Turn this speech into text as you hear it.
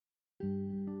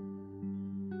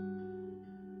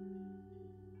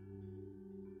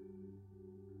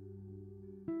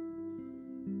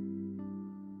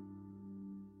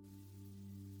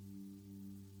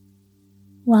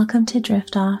Welcome to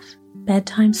Drift Off,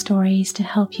 bedtime stories to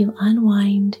help you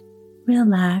unwind,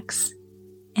 relax,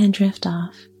 and drift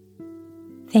off.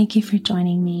 Thank you for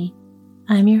joining me.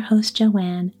 I'm your host,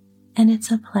 Joanne, and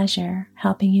it's a pleasure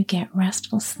helping you get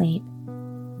restful sleep.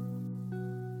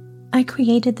 I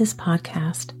created this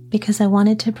podcast because I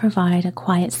wanted to provide a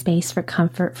quiet space for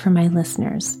comfort for my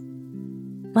listeners.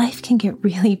 Life can get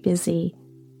really busy,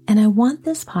 and I want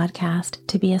this podcast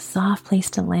to be a soft place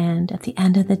to land at the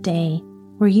end of the day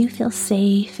where you feel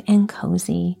safe and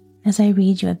cozy as I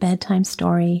read you a bedtime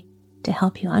story to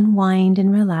help you unwind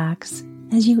and relax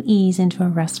as you ease into a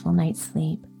restful night's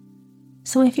sleep.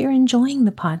 So if you're enjoying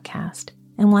the podcast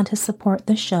and want to support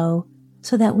the show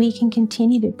so that we can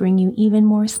continue to bring you even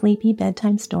more sleepy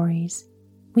bedtime stories,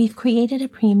 we've created a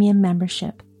premium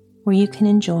membership where you can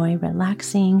enjoy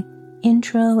relaxing,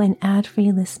 intro and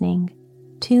ad-free listening,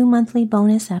 2 monthly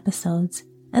bonus episodes,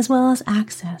 as well as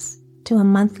access to a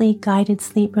monthly guided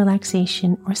sleep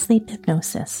relaxation or sleep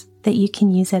hypnosis that you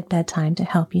can use at bedtime to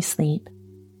help you sleep.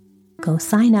 Go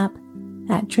sign up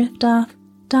at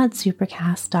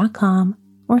driftoff.supercast.com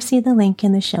or see the link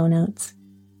in the show notes.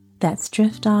 That's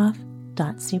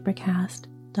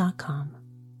driftoff.supercast.com.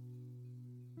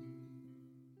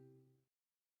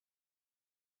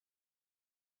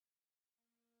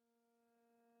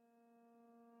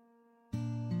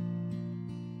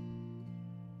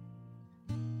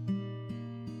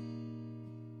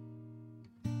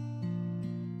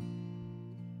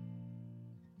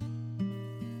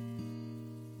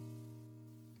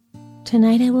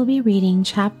 Tonight I will be reading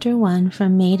Chapter 1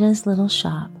 from Maida's Little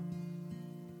Shop.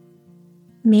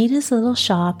 Maida's Little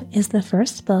Shop is the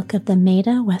first book of the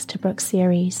Maida Westabrook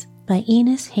series by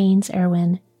Enos Haynes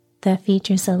Irwin that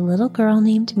features a little girl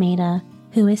named Maida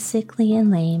who is sickly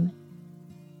and lame.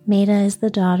 Maida is the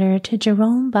daughter to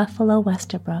Jerome Buffalo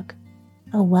Westabrook,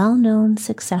 a well-known,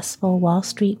 successful Wall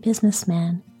Street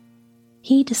businessman.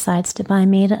 He decides to buy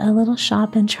Maida a little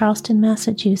shop in Charleston,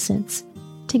 Massachusetts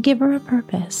to give her a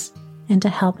purpose and to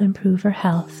help improve her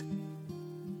health.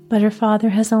 But her father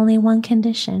has only one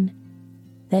condition,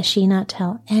 that she not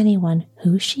tell anyone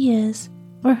who she is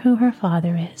or who her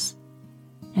father is.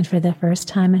 And for the first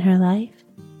time in her life,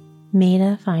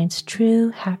 Maida finds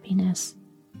true happiness,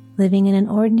 living in an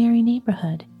ordinary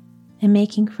neighborhood and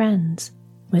making friends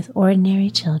with ordinary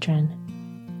children.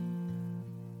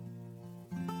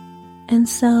 And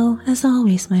so, as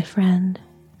always, my friend,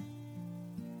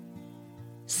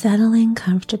 settling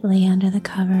comfortably under the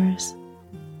covers,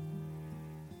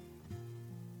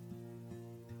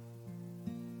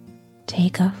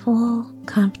 take a full,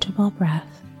 comfortable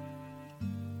breath.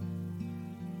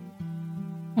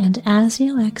 And as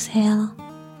you exhale,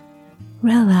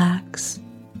 relax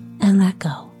and let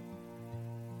go.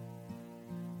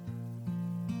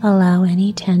 Allow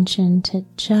any tension to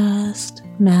just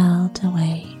melt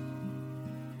away,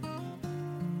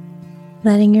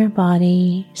 letting your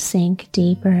body sink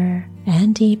deeper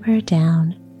and deeper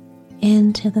down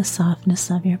into the softness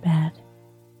of your bed.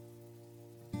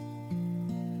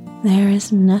 There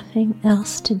is nothing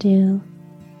else to do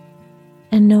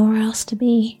and nowhere else to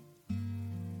be.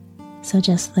 So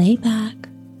just lay back,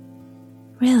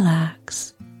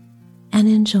 relax, and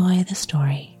enjoy the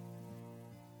story.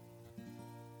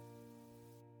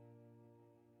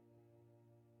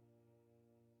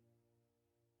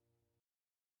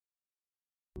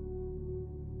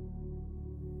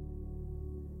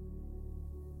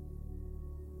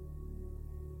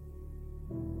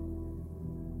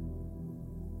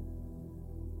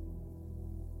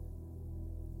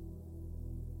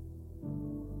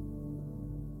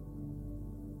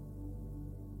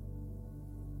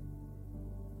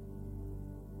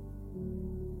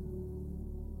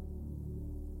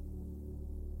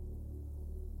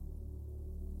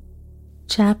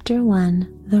 Chapter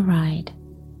 1: The Ride.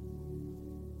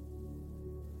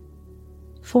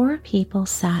 4 people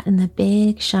sat in the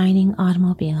big, shining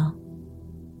automobile.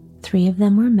 3 of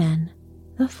them were men.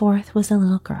 The 4th was a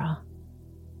little girl.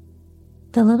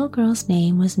 The little girl's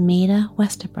name was Maida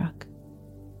Westabrook.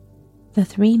 The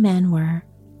 3 men were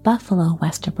Buffalo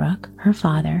Westabrook, her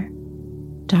father,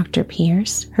 Dr.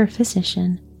 Pierce, her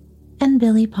physician, and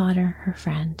Billy Potter, her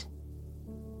friend.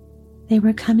 They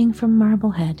were coming from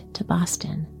Marblehead to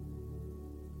Boston.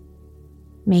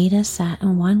 Maida sat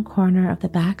in one corner of the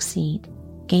back seat,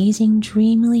 gazing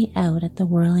dreamily out at the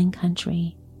whirling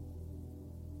country.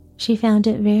 She found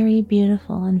it very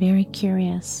beautiful and very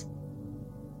curious.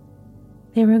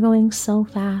 They were going so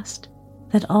fast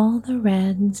that all the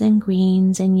reds and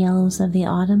greens and yellows of the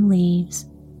autumn leaves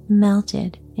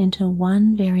melted into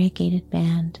one variegated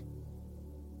band.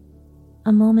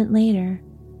 A moment later,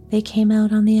 they came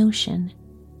out on the ocean,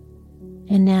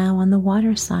 and now on the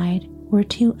water side were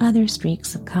two other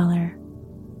streaks of color.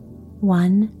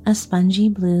 One a spongy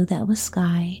blue that was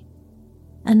sky,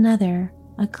 another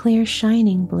a clear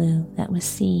shining blue that was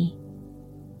sea.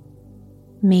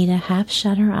 Maida half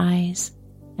shut her eyes,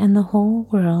 and the whole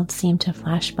world seemed to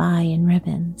flash by in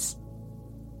ribbons.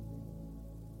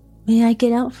 "May I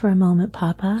get out for a moment,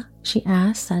 Papa?" she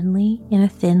asked suddenly in a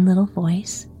thin little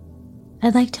voice.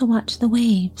 "I'd like to watch the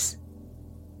waves."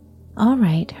 "All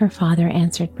right," her father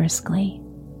answered briskly.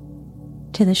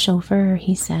 To the chauffeur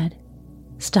he said,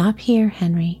 "Stop here,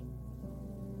 Henry."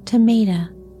 To Maida,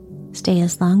 "Stay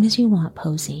as long as you want,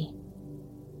 Posy."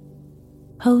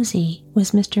 Posy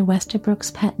was Mr.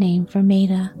 Westabrook's pet name for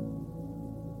Maida.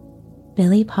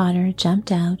 Billy Potter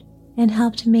jumped out and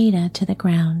helped Maida to the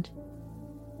ground.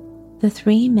 The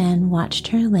three men watched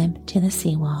her limp to the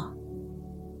seawall.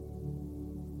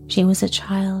 She was a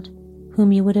child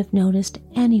whom you would have noticed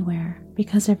anywhere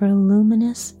because of her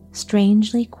luminous,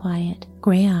 strangely quiet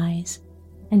gray eyes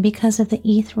and because of the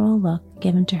ethereal look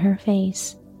given to her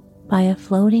face by a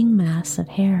floating mass of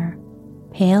hair,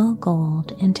 pale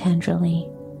gold and tendrily.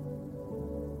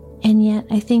 And yet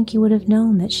I think you would have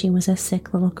known that she was a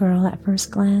sick little girl at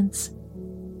first glance.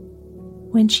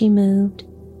 When she moved,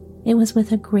 it was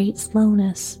with a great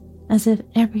slowness, as if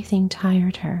everything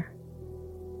tired her.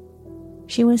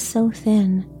 She was so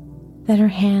thin that her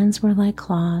hands were like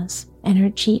claws and her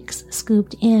cheeks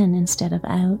scooped in instead of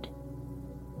out.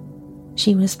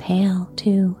 She was pale,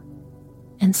 too,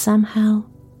 and somehow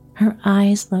her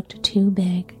eyes looked too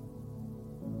big.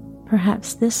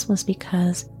 Perhaps this was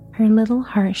because her little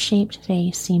heart-shaped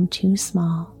face seemed too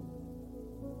small.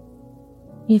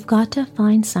 "You've got to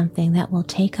find something that will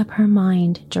take up her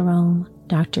mind, Jerome,"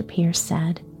 Dr. Pierce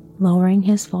said, lowering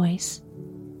his voice,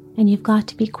 "and you've got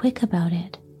to be quick about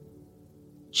it.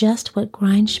 Just what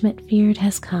Grindschmidt feared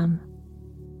has come.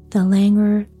 The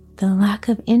languor, the lack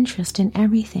of interest in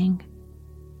everything.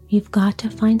 You've got to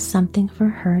find something for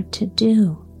her to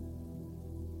do."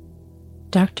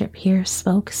 Dr. Pierce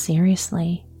spoke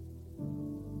seriously.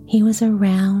 He was a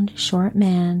round, short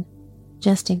man,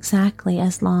 just exactly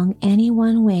as long any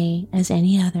one way as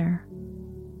any other.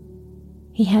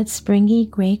 He had springy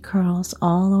gray curls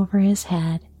all over his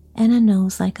head and a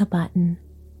nose like a button.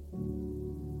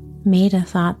 Maida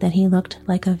thought that he looked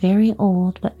like a very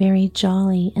old but very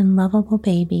jolly and lovable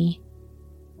baby.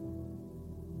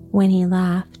 When he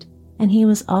laughed, and he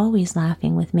was always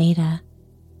laughing with Maida,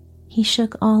 he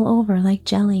shook all over like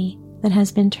jelly that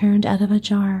has been turned out of a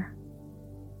jar.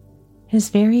 His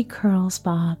very curls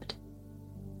bobbed,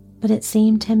 but it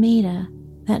seemed to Maida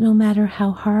that no matter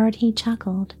how hard he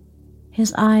chuckled,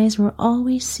 his eyes were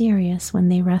always serious when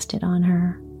they rested on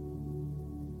her.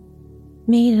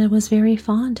 Maida was very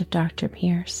fond of Dr.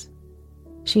 Pierce.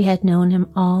 She had known him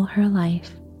all her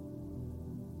life.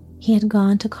 He had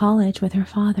gone to college with her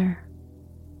father.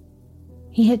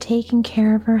 He had taken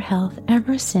care of her health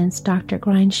ever since Dr.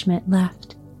 Grindschmidt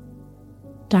left.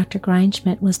 Dr.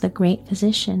 Grindschmidt was the great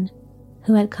physician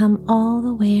who had come all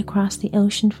the way across the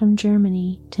ocean from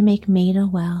Germany to make Maida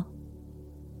well.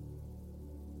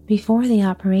 Before the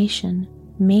operation,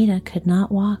 Maida could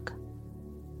not walk.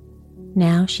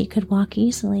 Now she could walk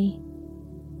easily.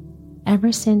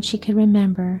 Ever since she could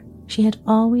remember, she had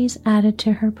always added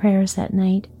to her prayers at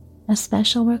night a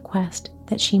special request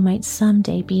that she might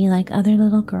someday be like other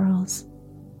little girls.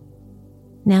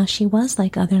 Now she was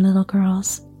like other little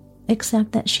girls,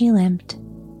 except that she limped.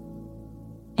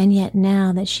 And yet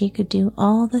now that she could do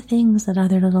all the things that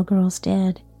other little girls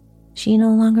did, she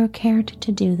no longer cared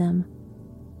to do them,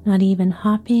 not even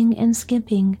hopping and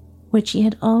skipping, which she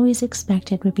had always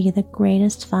expected would be the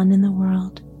greatest fun in the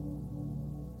world.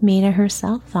 Maida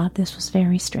herself thought this was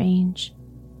very strange.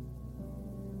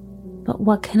 "But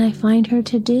what can I find her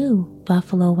to do?"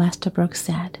 Buffalo Westabrook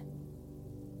said.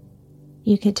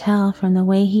 You could tell from the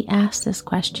way he asked this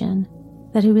question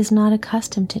that he was not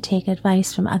accustomed to take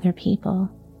advice from other people.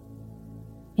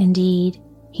 Indeed,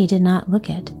 he did not look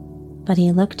it, but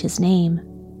he looked his name.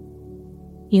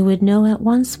 You would know at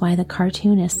once why the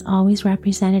cartoonists always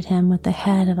represented him with the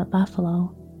head of a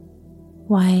buffalo.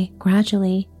 Why,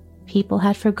 gradually, people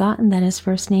had forgotten that his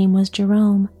first name was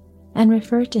Jerome and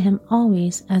referred to him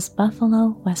always as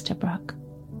Buffalo Westabrook.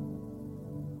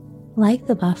 Like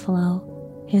the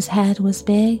buffalo, his head was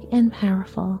big and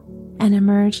powerful and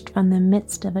emerged from the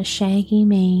midst of a shaggy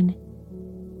mane.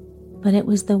 But it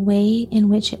was the way in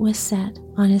which it was set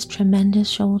on his tremendous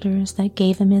shoulders that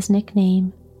gave him his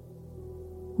nickname.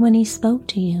 When he spoke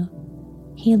to you,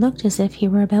 he looked as if he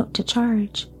were about to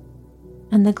charge,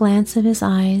 and the glance of his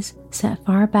eyes, set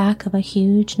far back of a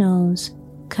huge nose,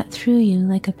 cut through you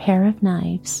like a pair of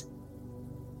knives.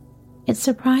 It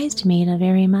surprised Maida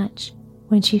very much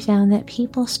when she found that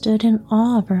people stood in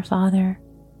awe of her father.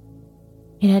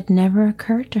 It had never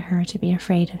occurred to her to be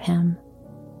afraid of him.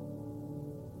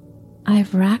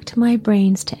 "I've racked my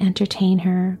brains to entertain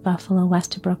her," Buffalo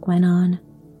Westbrook went on.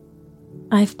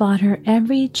 "I've bought her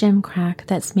every gimcrack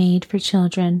that's made for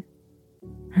children.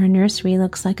 Her nursery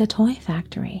looks like a toy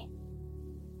factory.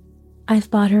 I've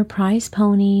bought her prize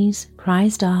ponies,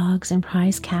 prize dogs, and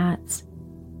prize cats,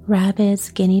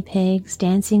 rabbits, guinea pigs,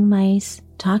 dancing mice,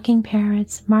 talking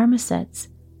parrots, marmosets.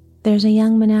 There's a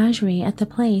young menagerie at the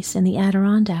place in the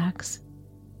Adirondacks.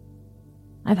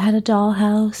 I've had a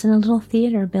dollhouse and a little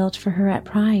theater built for her at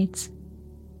Pride's.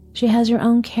 She has her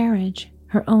own carriage,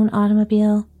 her own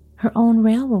automobile, her own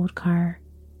railroad car.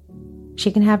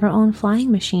 She can have her own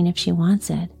flying machine if she wants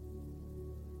it.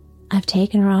 I've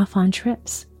taken her off on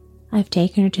trips. I've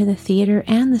taken her to the theater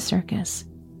and the circus.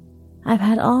 I've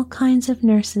had all kinds of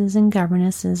nurses and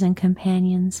governesses and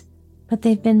companions, but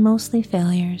they've been mostly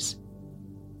failures.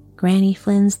 Granny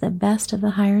Flynn's the best of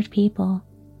the hired people,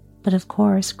 but of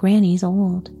course Granny's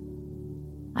old.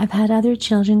 I've had other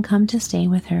children come to stay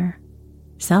with her.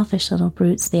 Selfish little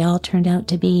brutes they all turned out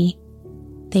to be.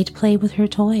 They'd play with her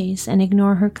toys and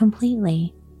ignore her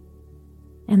completely.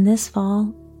 And this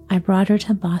fall, I brought her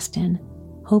to Boston,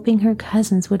 hoping her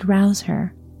cousins would rouse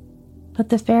her. But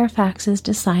the Fairfaxes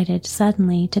decided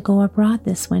suddenly to go abroad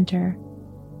this winter.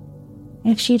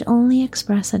 If she'd only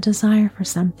express a desire for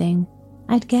something,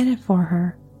 I'd get it for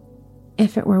her,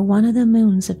 if it were one of the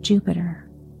moons of Jupiter."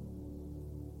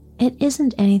 "It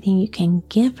isn't anything you can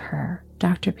give her,"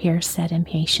 Dr. Pierce said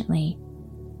impatiently.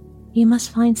 "You must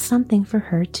find something for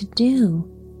her to do.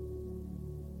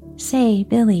 Say,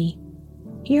 Billy,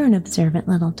 you're an observant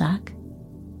little duck.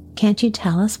 Can't you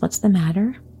tell us what's the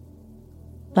matter?"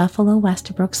 Buffalo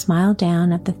Westbrook smiled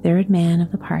down at the third man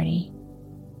of the party.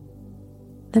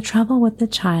 "The trouble with the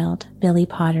child," Billy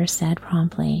Potter said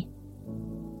promptly,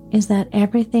 "is that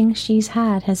everything she's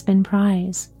had has been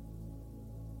prize.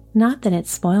 Not that it's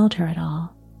spoiled her at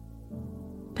all.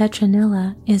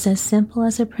 Petronilla is as simple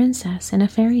as a princess in a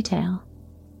fairy tale."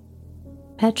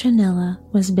 Petronilla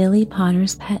was Billy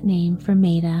Potter's pet name for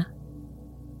Maida.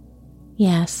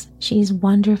 "Yes, she's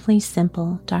wonderfully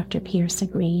simple," Dr. Pierce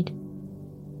agreed.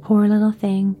 "Poor little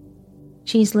thing.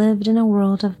 She's lived in a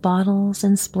world of bottles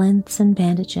and splints and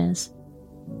bandages.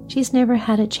 She's never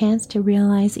had a chance to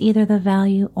realize either the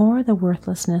value or the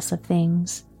worthlessness of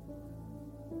things.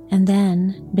 And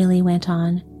then," Billy went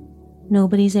on,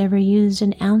 "nobody's ever used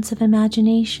an ounce of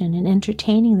imagination in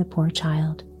entertaining the poor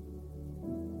child."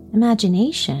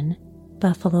 "Imagination?"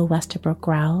 Buffalo Westbrook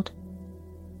growled.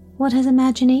 "What has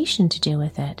imagination to do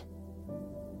with it?"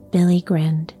 Billy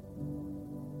grinned.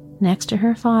 Next to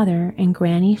her father and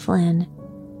Granny Flynn,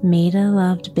 Maida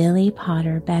loved Billy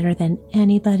Potter better than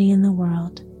anybody in the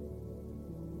world.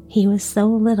 He was so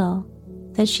little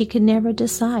that she could never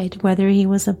decide whether he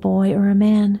was a boy or a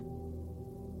man.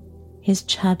 His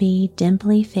chubby,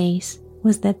 dimply face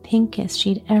was the pinkest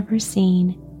she'd ever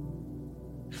seen.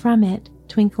 From it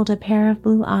twinkled a pair of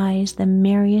blue eyes the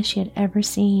merriest she had ever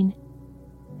seen,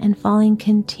 and falling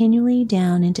continually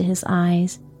down into his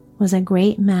eyes was a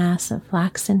great mass of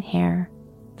flaxen hair,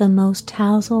 the most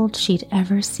tousled she'd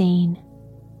ever seen.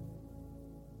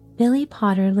 Billy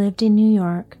Potter lived in New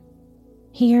York.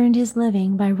 He earned his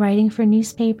living by writing for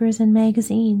newspapers and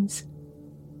magazines.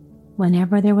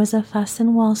 Whenever there was a fuss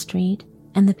in Wall Street,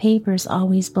 and the papers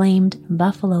always blamed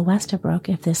Buffalo Westbrook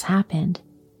if this happened,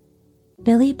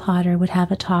 Billy Potter would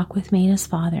have a talk with Maida's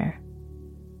father.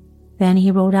 Then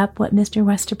he wrote up what Mr.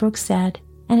 Westbrook said,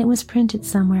 and it was printed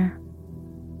somewhere.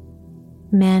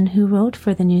 Men who wrote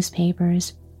for the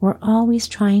newspapers were always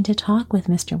trying to talk with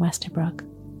Mr. Westbrook.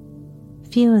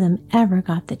 Few of them ever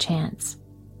got the chance,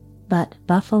 but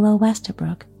Buffalo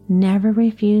Westbrook never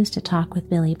refused to talk with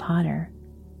Billy Potter.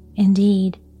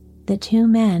 Indeed, the two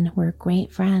men were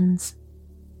great friends.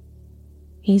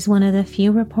 "He's one of the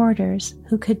few reporters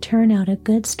who could turn out a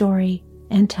good story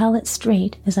and tell it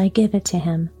straight as I give it to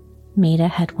him," Maida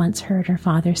had once heard her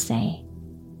father say.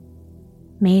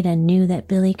 Maida knew that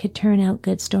Billy could turn out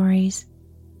good stories.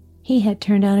 He had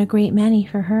turned out a great many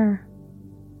for her.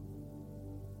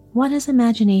 "What has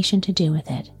imagination to do with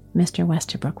it?" Mr.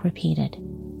 Westbrook repeated.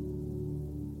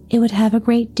 "It would have a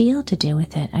great deal to do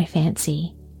with it, I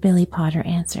fancy," Billy Potter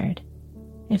answered,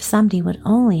 "if somebody would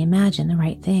only imagine the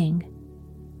right thing."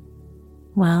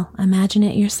 "Well, imagine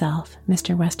it yourself,"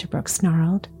 Mr. Westbrook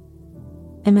snarled.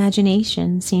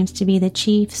 "Imagination seems to be the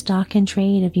chief stock in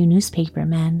trade of you newspaper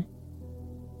men."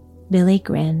 Billy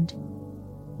grinned.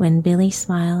 When Billy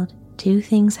smiled, two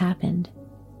things happened,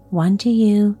 one to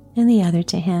you and the other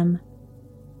to him.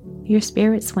 Your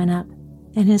spirits went up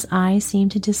and his eyes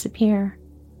seemed to disappear.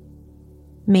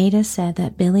 Maida said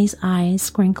that Billy's eyes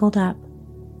scrinkled up.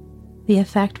 The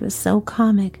effect was so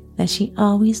comic that she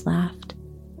always laughed,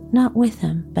 not with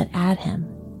him, but at him.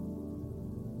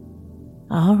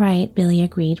 "All right," Billy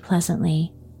agreed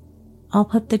pleasantly. "I'll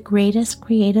put the greatest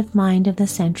creative mind of the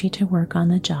century to work on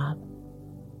the job."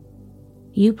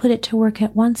 "You put it to work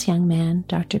at once, young man,"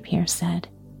 Dr. Pierce said.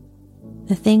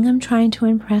 "The thing I'm trying to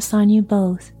impress on you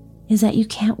both is that you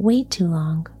can't wait too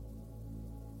long."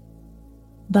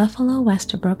 Buffalo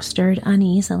Westerbrook stirred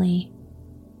uneasily.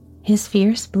 His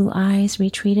fierce blue eyes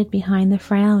retreated behind the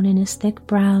frown in his thick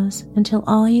brows until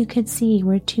all you could see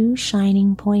were two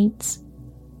shining points.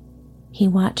 He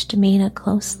watched Maida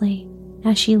closely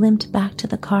as she limped back to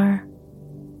the car.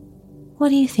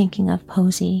 "What are you thinking of,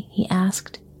 Posy?" he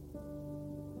asked.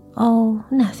 "Oh,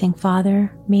 nothing,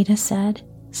 Father," Maida said,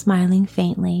 smiling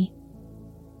faintly.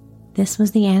 This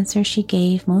was the answer she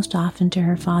gave most often to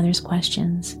her father's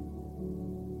questions.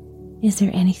 "Is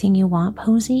there anything you want,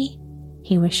 Posy?"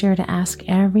 he was sure to ask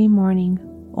every morning,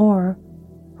 or,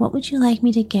 "What would you like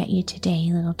me to get you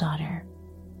today, little daughter?"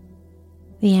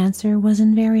 The answer was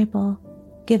invariable,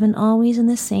 given always in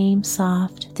the same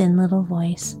soft, thin little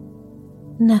voice.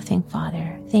 "Nothing,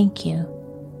 Father, thank you."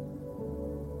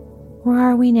 "Where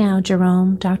are we now,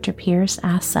 Jerome?" Dr. Pierce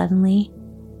asked suddenly.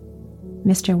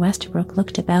 Mr. Westerbrook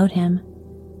looked about him.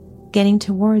 "Getting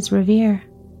towards Revere."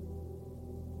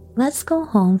 "Let's go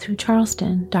home through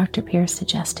Charleston," Dr. Pierce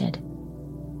suggested.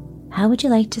 "How would you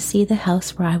like to see the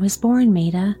house where I was born,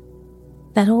 Maida?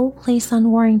 That old place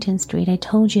on Warrington Street I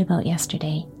told you about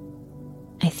yesterday.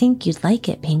 I think you'd like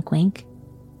it, Pinkwink."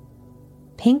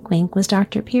 Pinkwink was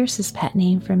Dr. Pierce's pet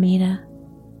name for Maida.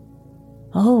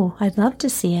 "Oh, I'd love to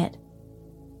see it."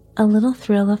 A little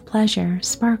thrill of pleasure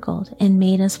sparkled in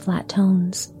Maida's flat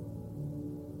tones.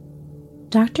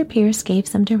 Dr. Pierce gave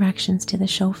some directions to the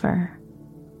chauffeur.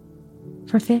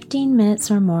 For 15 minutes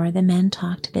or more, the men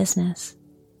talked business.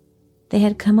 They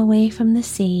had come away from the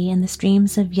sea and the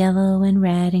streams of yellow and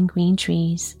red and green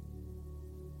trees.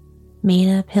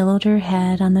 Maida pillowed her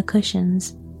head on the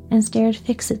cushions and stared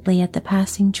fixedly at the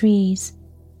passing trees,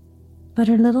 but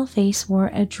her little face wore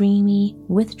a dreamy,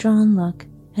 withdrawn look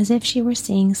as if she were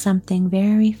seeing something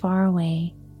very far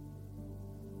away.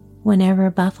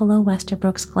 Whenever Buffalo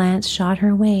Westerbrook's glance shot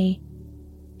her way,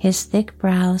 his thick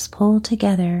brows pulled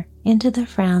together into the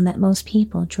frown that most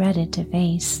people dreaded to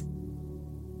face.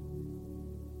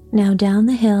 "Now down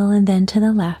the hill and then to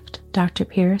the left," Dr.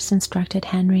 Pierce instructed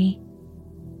Henry.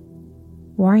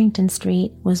 Warrington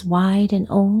Street was wide and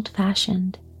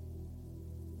old-fashioned.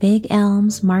 Big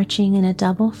elms marching in a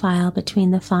double file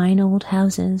between the fine old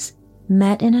houses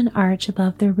met in an arch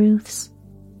above their roofs.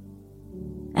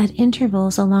 At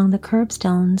intervals along the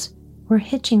curbstones were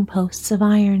hitching posts of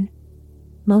iron,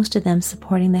 most of them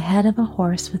supporting the head of a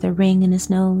horse with a ring in his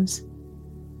nose.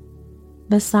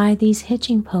 Beside these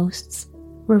hitching posts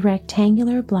were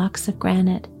rectangular blocks of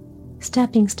granite,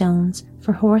 stepping stones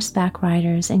for horseback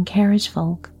riders and carriage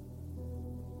folk.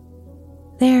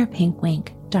 "There,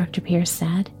 Pinkwink," Dr. Pierce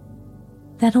said.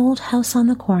 "That old house on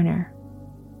the corner.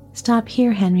 Stop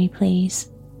here, Henry,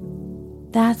 please.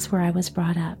 That's where I was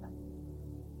brought up.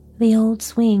 The old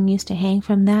swing used to hang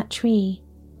from that tree,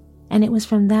 and it was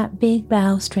from that big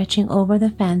bough stretching over the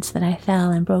fence that I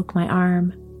fell and broke my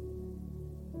arm."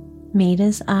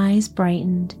 Maida's eyes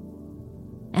brightened.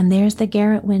 "And there's the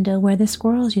garret window where the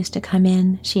squirrels used to come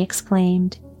in," she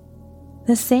exclaimed.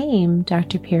 "The same,"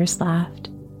 Dr. Pierce laughed.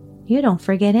 "You don't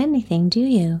forget anything, do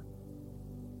you?"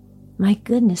 "My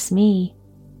goodness me,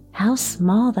 how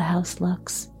small the house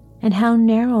looks, and how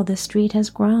narrow the street has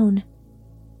grown.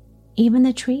 Even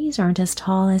the trees aren't as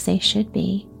tall as they should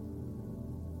be."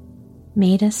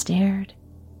 Maida stared.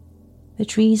 The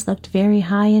trees looked very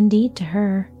high indeed to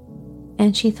her,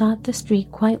 and she thought the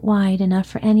street quite wide enough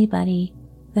for anybody,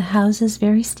 the houses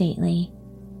very stately.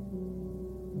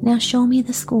 "Now show me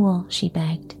the school," she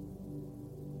begged.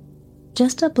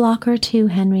 "Just a block or two,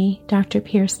 Henry," Dr.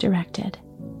 Pierce directed.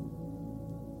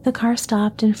 The car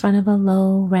stopped in front of a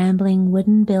low, rambling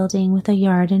wooden building with a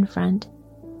yard in front.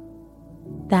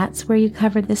 "That's where you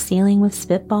covered the ceiling with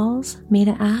spitballs?"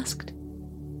 Maida asked.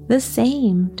 "The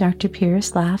same," Dr.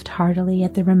 Pierce laughed heartily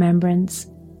at the remembrance.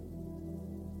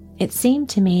 It seemed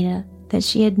to Maida that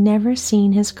she had never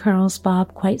seen his curls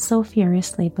bob quite so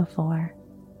furiously before.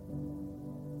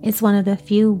 "It's one of the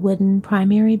few wooden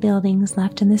primary buildings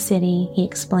left in the city," he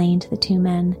explained to the two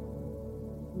men.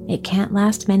 "It can't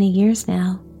last many years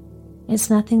now. It's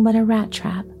nothing but a rat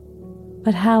trap,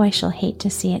 but how I shall hate to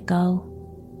see it go."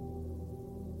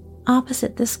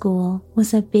 Opposite the school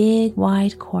was a big,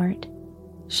 wide court,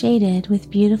 shaded with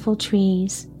beautiful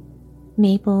trees.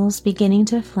 maples beginning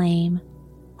to flame,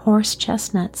 horse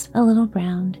chestnuts a little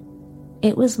browned.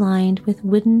 It was lined with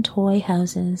wooden toy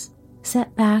houses,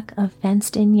 set back of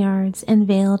fenced-in yards and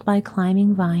veiled by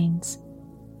climbing vines.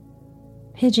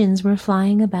 Pigeons were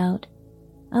flying about,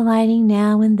 alighting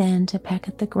now and then to peck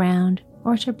at the ground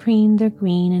or to preen their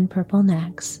green and purple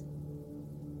necks.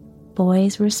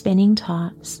 Boys were spinning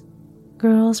tops,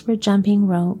 girls were jumping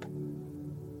rope.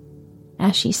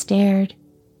 As she stared,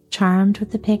 charmed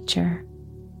with the picture,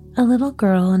 a little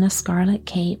girl in a scarlet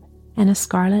cape and a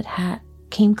scarlet hat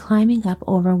came climbing up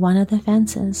over one of the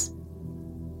fences.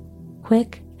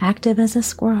 Quick, active as a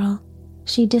squirrel,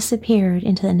 she disappeared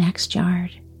into the next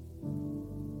yard.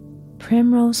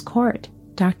 "Primrose Court,"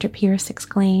 Dr. Pierce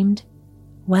exclaimed.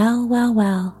 "Well, well,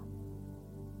 well."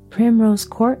 "Primrose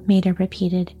Court," Maida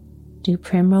repeated. "Do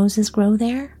primroses grow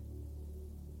there?"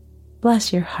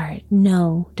 "Bless your heart,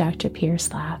 no," Dr.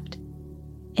 Pierce laughed.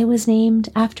 "It was named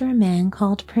after a man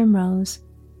called Primrose,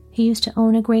 who used to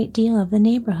own a great deal of the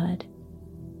neighborhood."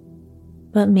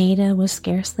 But Maida was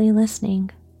scarcely listening.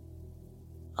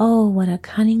 "Oh, what a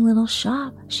cunning little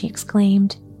shop," she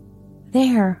exclaimed.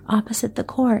 "There, opposite the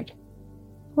court.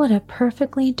 What a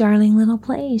perfectly darling little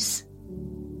place."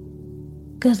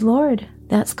 "Good Lord,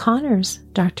 that's Connor's,"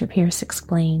 Dr. Pierce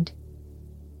explained.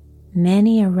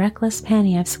 "Many a reckless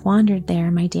penny I've squandered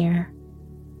there, my dear."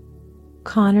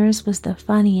 Connor's was the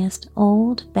funniest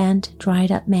old, bent,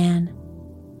 dried-up man.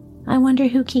 "I wonder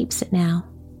who keeps it now."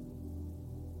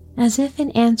 As if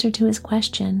in answer to his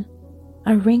question,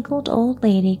 a wrinkled old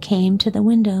lady came to the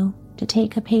window to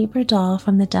take a paper doll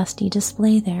from the dusty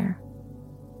display there.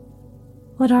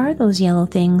 "What are those yellow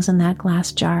things in that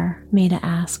glass jar?" Maida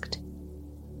asked.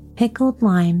 "Pickled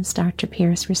limes," Dr.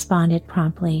 Pierce responded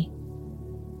promptly.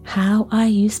 "How I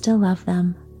used to love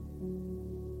them."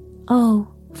 "Oh,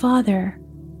 Father,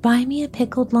 buy me a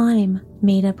pickled lime,"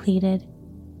 Maida pleaded.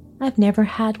 "I've never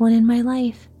had one in my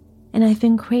life, and I've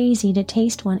been crazy to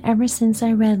taste one ever since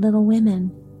I read Little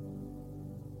Women."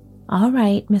 "All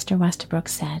right," Mr. Westabrook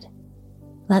said.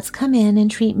 "Let's come in and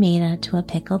treat Maida to a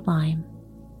pickled lime."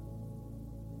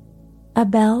 A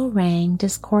bell rang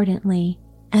discordantly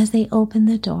as they opened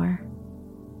the door.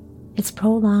 Its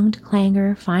prolonged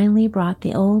clangor finally brought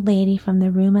the old lady from the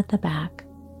room at the back.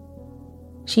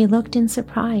 She looked in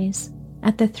surprise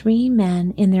at the three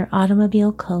men in their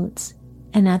automobile coats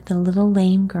and at the little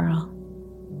lame girl.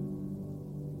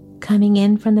 Coming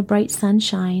in from the bright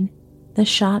sunshine, the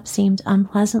shop seemed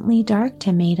unpleasantly dark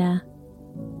to Maida.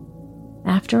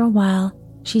 After a while,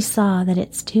 she saw that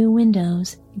its two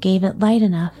windows gave it light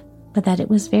enough, but that it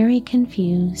was very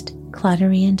confused,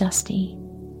 cluttery, and dusty.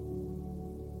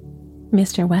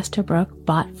 Mr. Westabrook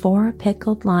bought 4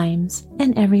 pickled limes,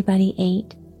 and everybody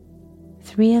ate,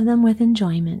 3 of them with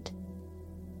enjoyment.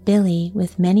 Billy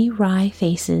with many wry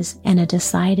faces and a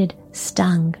decided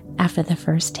stung after the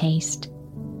first taste.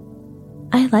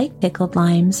 "I like pickled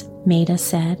limes," Maida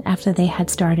said after they had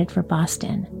started for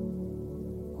Boston.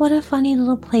 "What a funny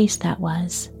little place that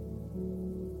was.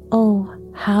 Oh,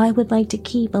 how I would like to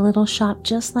keep a little shop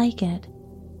just like it."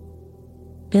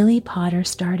 Billy Potter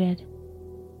started.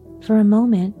 For a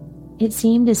moment, it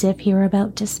seemed as if he were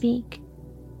about to speak,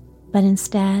 but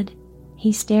instead,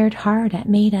 he stared hard at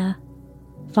Maida,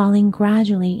 falling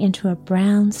gradually into a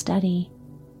brown study.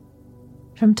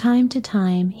 From time to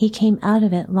time, he came out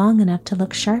of it long enough to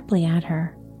look sharply at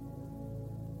her.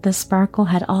 The sparkle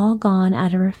had all gone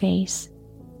out of her face.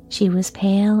 She was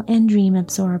pale and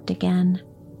dream-absorbed again.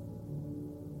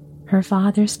 Her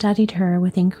father studied her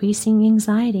with increasing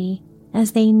anxiety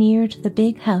as they neared the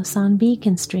big house on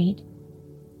Beacon Street.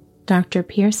 Dr.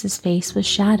 Pierce's face was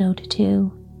shadowed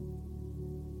too.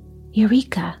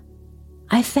 "Eureka!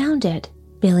 I found it!"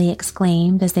 Billy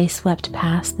exclaimed as they swept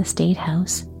past the State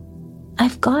House.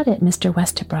 "I've got it, Mr.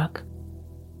 Westabrook."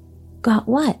 "Got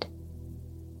what?"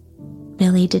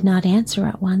 Billy did not answer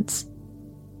at once.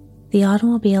 The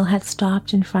automobile had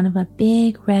stopped in front of a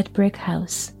big red brick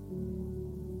house.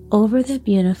 Over the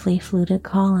beautifully fluted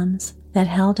columns that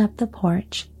held up the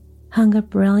porch hung a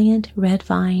brilliant red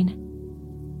vine.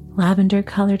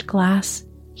 Lavender-colored glass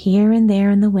here and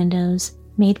there in the windows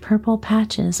made purple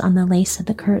patches on the lace of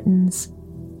the curtains.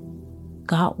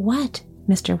 "Got what?"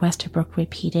 Mr. Westabrook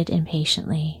repeated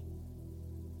impatiently.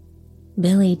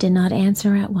 Billy did not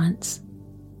answer at once.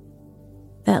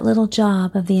 "That little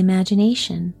job of the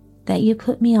imagination that you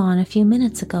put me on a few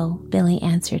minutes ago," Billy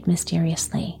answered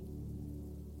mysteriously.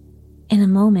 In a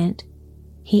moment,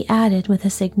 he added with a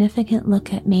significant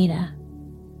look at Maida,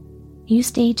 "You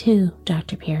stay too,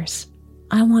 Dr. Pierce.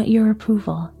 I want your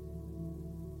approval."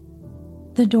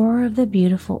 The door of the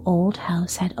beautiful old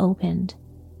house had opened,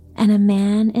 and a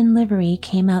man in livery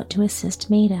came out to assist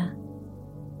Maida.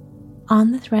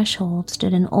 On the threshold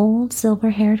stood an old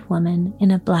silver-haired woman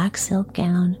in a black silk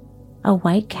gown, a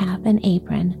white cap and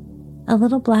apron, a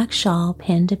little black shawl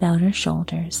pinned about her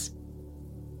shoulders.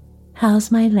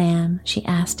 "How's my lamb?" she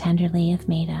asked tenderly of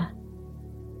Maida.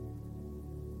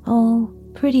 "Oh,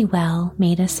 pretty well,"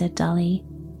 Maida said dully.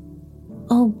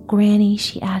 "Oh, Granny,"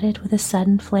 she added with a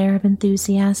sudden flare of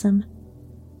enthusiasm,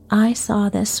 "I saw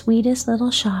the sweetest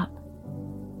little shop.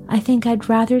 I think I'd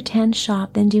rather tend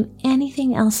shop than do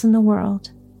anything else in the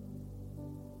world."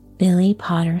 Billy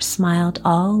Potter smiled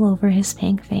all over his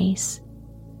pink face.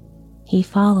 He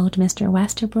followed Mr.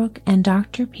 Westerbrook and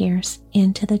Dr. Pierce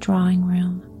into the drawing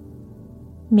room.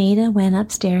 Maida went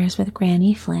upstairs with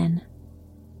Granny Flynn.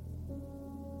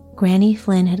 Granny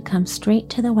Flynn had come straight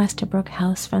to the Westerbrook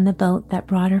house from the boat that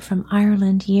brought her from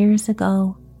Ireland years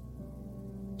ago.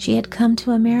 She had come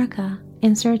to America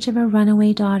in search of a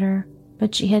runaway daughter,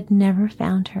 but she had never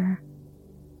found her.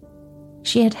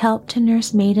 She had helped to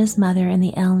nurse Maida's mother in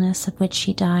the illness of which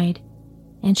she died,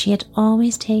 and she had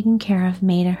always taken care of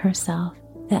Maida herself,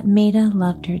 that Maida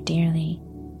loved her dearly.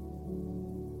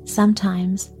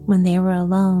 Sometimes, when they were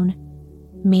alone,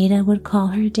 Maida would call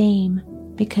her Dame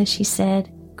because she said,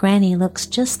 "Granny looks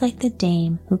just like the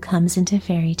dame who comes into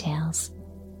fairy tales."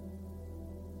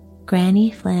 Granny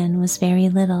Flynn was very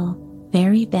little,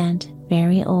 very bent,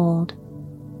 very old.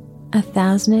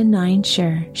 1,009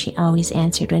 sure, she always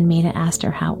answered when Maida asked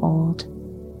her how old.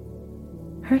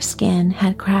 Her skin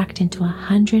had cracked into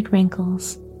 100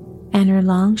 wrinkles, and her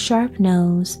long sharp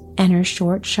nose and her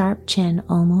short sharp chin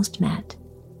almost met.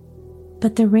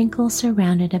 But the wrinkles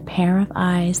surrounded a pair of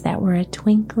eyes that were a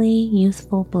twinkly,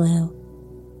 youthful blue,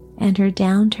 and her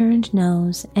downturned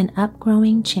nose and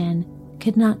upgrowing chin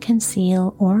could not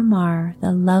conceal or mar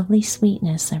the lovely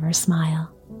sweetness of her smile.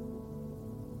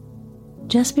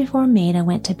 Just before Maida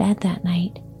went to bed that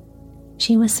night,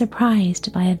 she was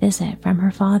surprised by a visit from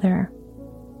her father.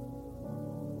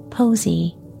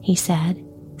 "Posy," he said,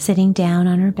 sitting down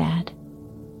on her bed,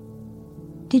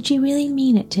 "did you really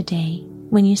mean it today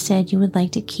when you said you would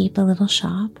like to keep a little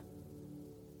shop?"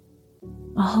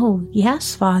 "Oh,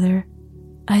 yes, Father.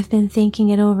 I've been thinking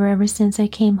it over ever since I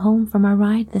came home from our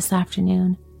ride this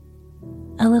afternoon.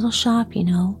 A little shop, you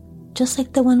know, just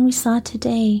like the one we saw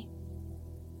today."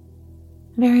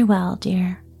 "Very well,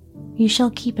 dear. You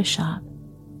shall keep a shop.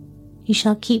 You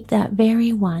shall keep that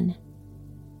very one.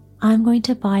 I'm going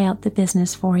to buy out the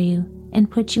business for you and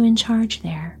put you in charge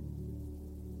there.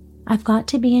 I've got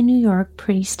to be in New York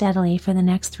pretty steadily for the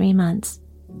next 3 months,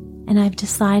 and I've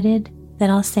decided that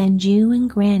I'll send you and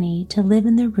Granny to live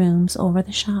in the rooms over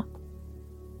the shop.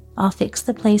 I'll fix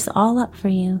the place all up for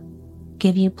you,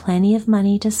 give you plenty of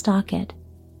money to stock it,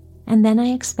 and then I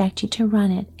expect you to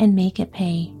run it and make it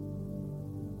pay."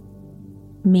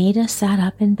 Maida sat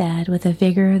up in bed with a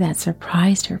vigor that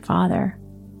surprised her father.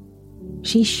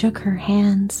 She shook her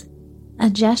hands, a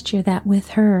gesture that with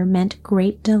her meant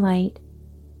great delight.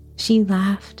 She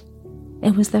laughed.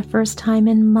 It was the first time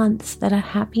in months that a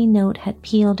happy note had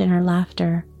pealed in her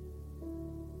laughter.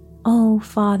 "Oh,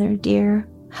 Father dear,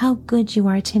 how good you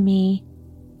are to me.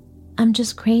 I'm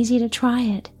just crazy to try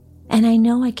it, and I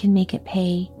know I can make it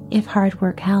pay if hard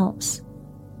work helps."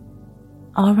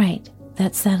 "All right,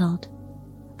 that's settled.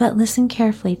 But listen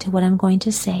carefully to what I'm going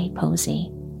to say,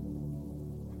 Posy.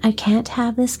 I can't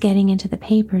have this getting into the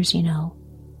papers, you know.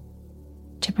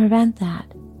 To prevent that,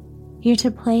 you're to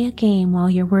play a game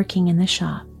while you're working in the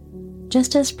shop,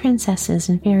 just as princesses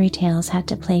in fairy tales had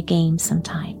to play games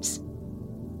sometimes.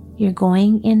 You're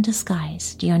going in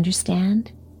disguise, do you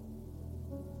understand?"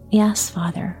 "Yes,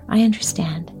 Father, I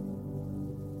understand."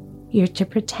 "You're to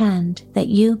pretend that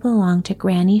you belong to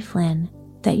Granny Flynn,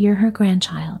 that you're her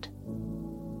grandchild.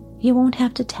 You won't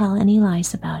have to tell any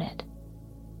lies about it.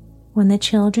 When the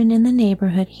children in the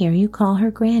neighborhood hear you call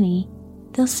her Granny,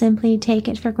 they'll simply take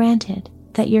it for granted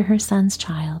that you're her son's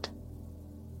child.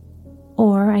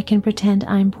 Or I can pretend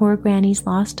I'm poor Granny's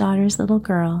lost daughter's little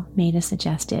girl," Maida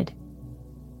suggested.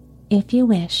 "If you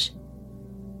wish.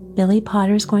 Billy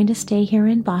Potter's going to stay here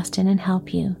in Boston and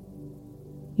help you.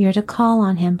 You're to call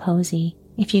on him, Posy,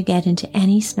 if you get into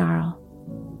any snarl.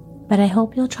 But I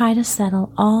hope you'll try to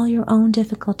settle all your own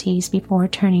difficulties before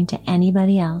turning to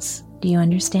anybody else. Do you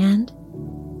understand?"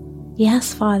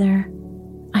 "Yes, Father.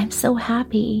 I'm so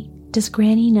happy. Does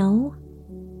Granny know?"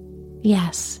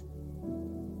 "Yes."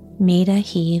 Maida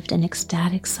heaved an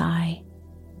ecstatic sigh.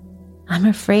 "I'm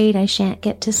afraid I shan't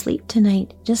get to sleep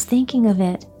tonight just thinking of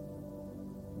it."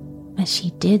 But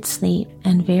she did sleep,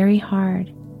 and very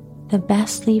hard, the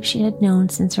best sleep she had known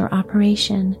since her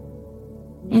operation.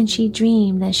 And she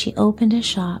dreamed that she opened a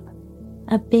shop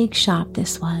A big shop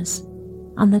this was,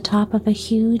 on the top of a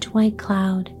huge white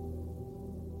cloud.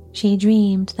 She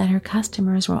dreamed that her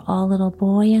customers were all little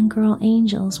boy and girl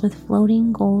angels with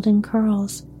floating golden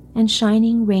curls and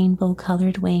shining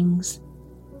rainbow-colored wings.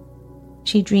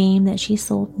 She dreamed that she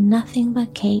sold nothing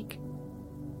but cake.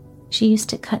 She used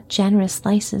to cut generous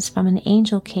slices from an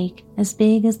angel cake as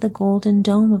big as the golden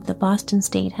dome of the Boston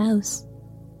State House.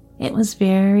 It was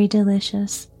very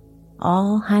delicious,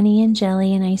 all honey and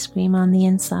jelly and ice cream on the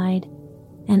inside,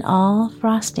 and all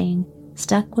frosting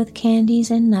stuck with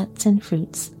candies and nuts and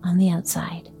fruits on the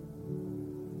outside.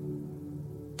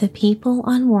 The people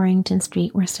on Warrington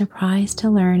Street were surprised to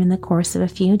learn in the course of a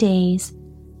few days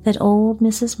that old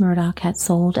Mrs. Murdoch had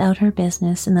sold out her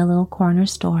business in the little corner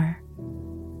store.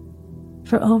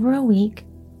 For over a week,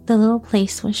 the little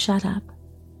place was shut up.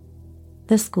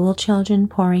 The school children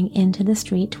pouring into the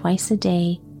street twice a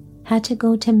day had to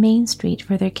go to Main Street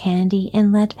for their candy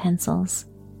and lead pencils.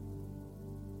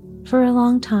 For a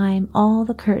long time, all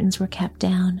the curtains were kept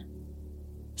down.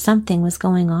 Something was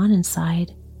going on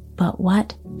inside, but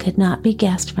what could not be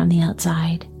guessed from the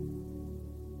outside.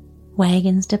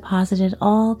 Wagons deposited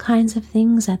all kinds of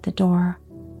things at the door: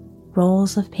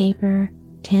 rolls of paper,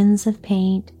 tins of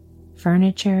paint,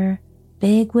 furniture,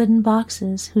 big wooden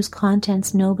boxes whose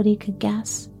contents nobody could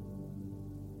guess.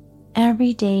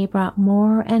 Every day brought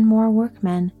more and more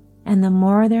workmen, and the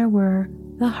more there were,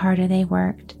 the harder they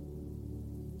worked.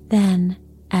 Then,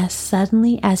 as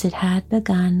suddenly as it had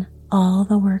begun, all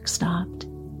the work stopped.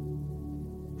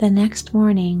 The next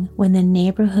morning, when the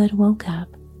neighborhood woke up,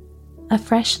 a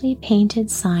freshly painted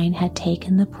sign had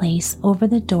taken the place over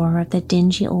the door of the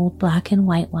dingy old black and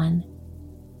white one.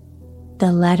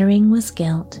 The lettering was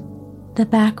gilt, the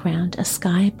background a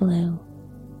sky blue.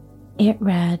 It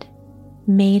read,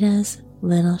 Maida's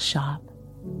Little Shop.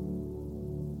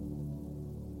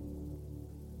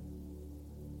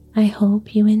 I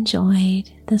hope you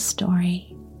enjoyed the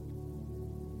story.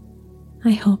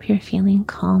 I hope you're feeling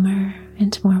calmer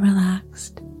and more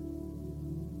relaxed.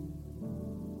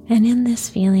 And in this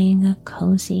feeling of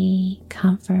cozy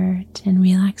comfort and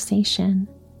relaxation,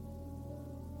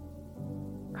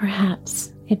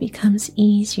 perhaps it becomes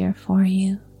easier for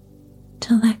you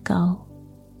to let go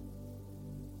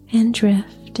and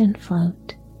drift and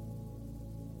float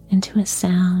into a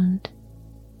sound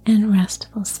and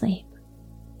restful sleep.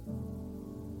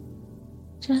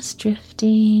 Just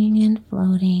drifting and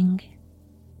floating,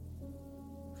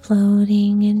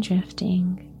 floating and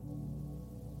drifting,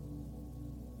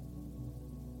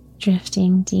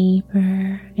 drifting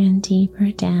deeper and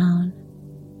deeper down,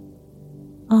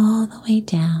 all the way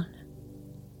down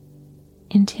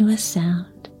into a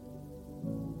sound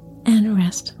and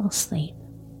restful sleep.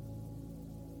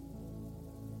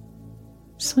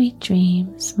 Sweet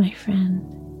dreams, my friend.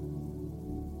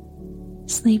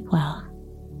 Sleep well.